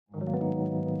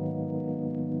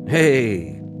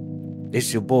Hey,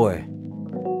 it's your boy,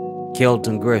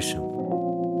 Kelton Gresham,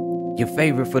 your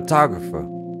favorite photographer.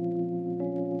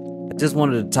 I just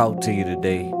wanted to talk to you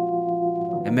today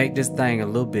and make this thing a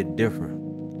little bit different.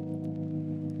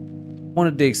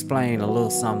 Wanted to explain a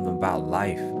little something about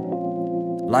life.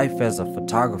 Life as a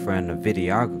photographer and a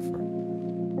videographer.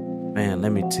 Man,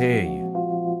 let me tell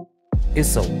you,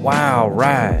 it's a wild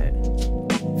ride,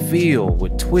 filled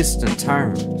with twists and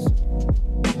turns.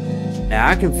 Now,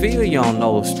 I can feel you on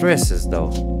those stresses though.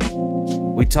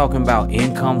 We talking about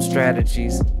income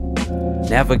strategies,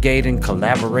 navigating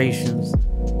collaborations,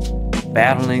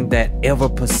 battling that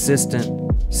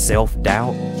ever-persistent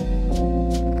self-doubt.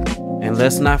 And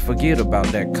let's not forget about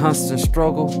that constant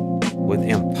struggle with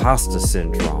imposter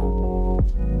syndrome.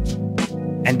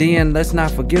 And then let's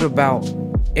not forget about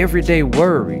everyday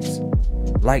worries,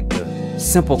 like the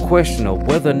simple question of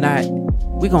whether or not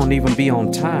we're gonna even be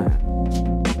on time.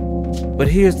 But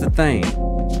here's the thing.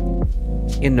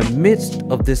 In the midst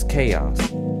of this chaos,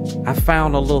 I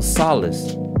found a little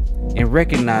solace in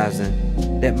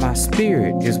recognizing that my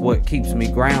spirit is what keeps me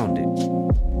grounded.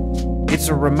 It's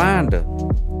a reminder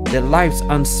that life's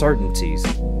uncertainties,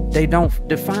 they don't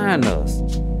define us.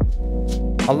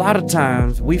 A lot of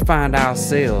times we find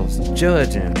ourselves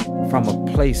judging from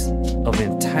a place of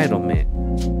entitlement.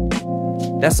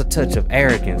 That's a touch of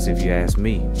arrogance if you ask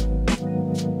me.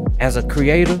 As a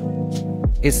creator,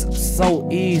 it's so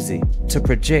easy to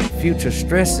project future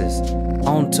stresses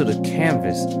onto the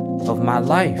canvas of my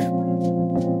life.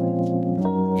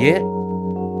 Yet,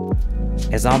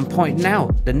 as I'm pointing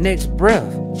out, the next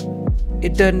breath,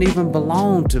 it doesn't even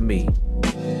belong to me.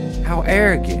 How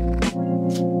arrogant.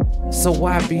 So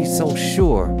why be so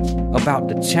sure about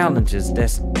the challenges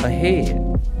that's ahead?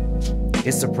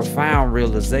 It's a profound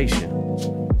realization,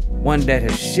 one that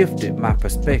has shifted my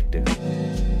perspective.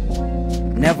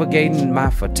 Navigating my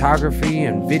photography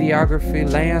and videography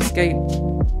landscape,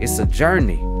 it's a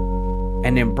journey,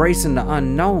 and embracing the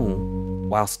unknown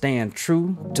while staying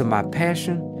true to my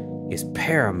passion is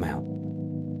paramount.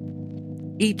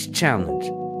 Each challenge,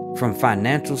 from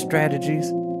financial strategies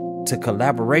to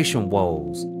collaboration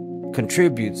woes,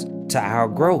 contributes to our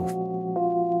growth.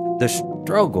 The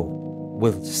struggle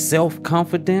with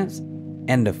self-confidence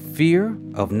and the fear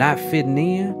of not fitting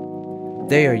in,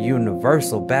 they are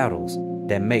universal battles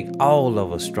that make all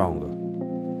of us stronger.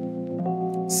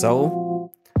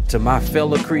 So, to my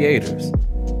fellow creators,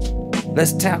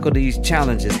 let's tackle these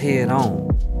challenges head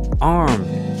on, armed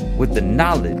with the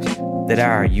knowledge that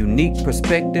our unique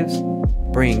perspectives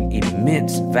bring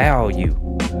immense value.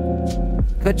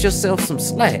 Cut yourself some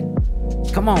slack.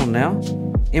 Come on now,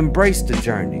 embrace the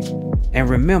journey. And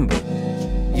remember,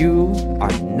 you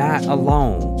are not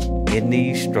alone in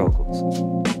these struggles.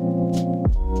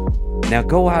 Now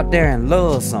go out there and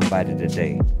love somebody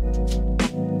today.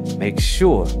 Make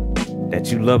sure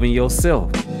that you're loving yourself.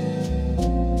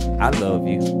 I love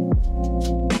you.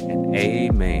 And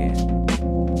amen.